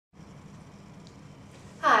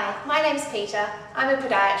Hi, my name's Peter. I'm a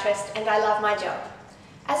podiatrist and I love my job.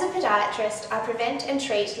 As a podiatrist, I prevent and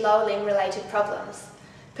treat lower limb related problems.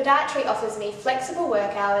 Podiatry offers me flexible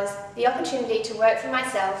work hours, the opportunity to work for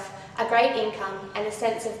myself, a great income and a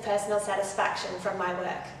sense of personal satisfaction from my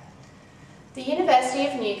work. The University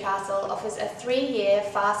of Newcastle offers a 3-year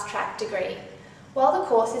fast-track degree. While the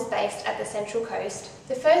course is based at the Central Coast,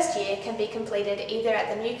 the first year can be completed either at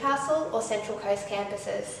the Newcastle or Central Coast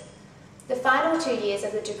campuses. The final 2 years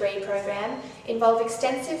of the degree program involve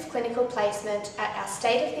extensive clinical placement at our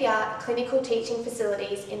state-of-the-art clinical teaching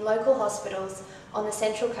facilities in local hospitals on the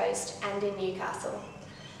Central Coast and in Newcastle.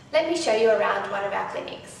 Let me show you around one of our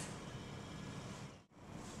clinics.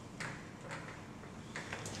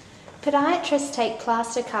 Podiatrists take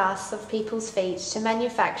plaster casts of people's feet to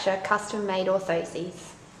manufacture custom-made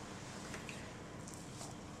orthoses.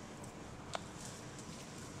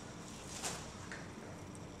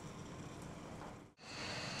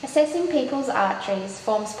 Assessing people's arteries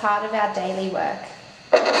forms part of our daily work.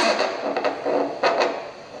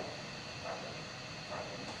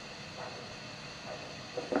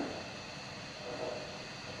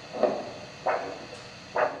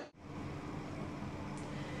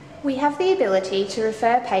 We have the ability to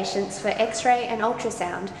refer patients for X-ray and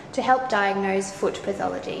ultrasound to help diagnose foot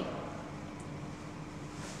pathology.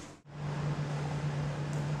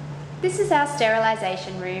 This is our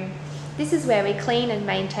sterilisation room. This is where we clean and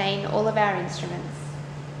maintain all of our instruments.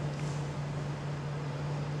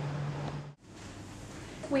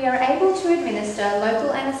 We are able to administer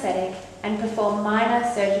local anaesthetic and perform minor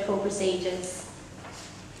surgical procedures.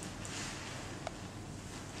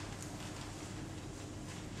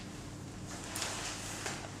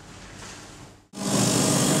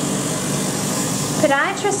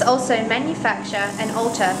 Podiatrists also manufacture and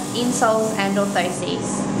alter insoles and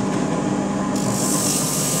orthoses.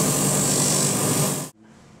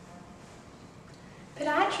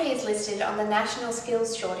 Podiatry is listed on the National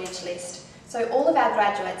Skills Shortage list, so all of our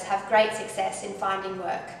graduates have great success in finding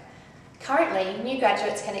work. Currently, new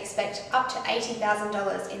graduates can expect up to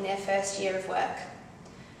 $80,000 in their first year of work.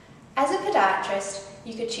 As a podiatrist,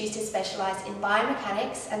 you could choose to specialise in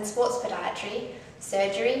biomechanics and sports podiatry,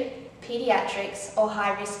 surgery, paediatrics or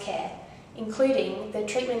high-risk care, including the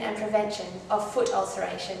treatment and prevention of foot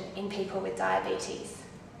ulceration in people with diabetes.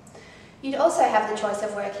 You'd also have the choice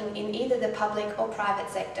of working in either the public or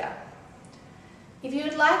private sector. If you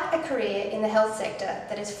would like a career in the health sector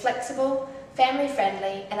that is flexible,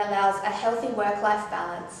 family-friendly and allows a healthy work-life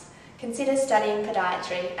balance, consider studying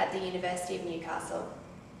podiatry at the University of Newcastle.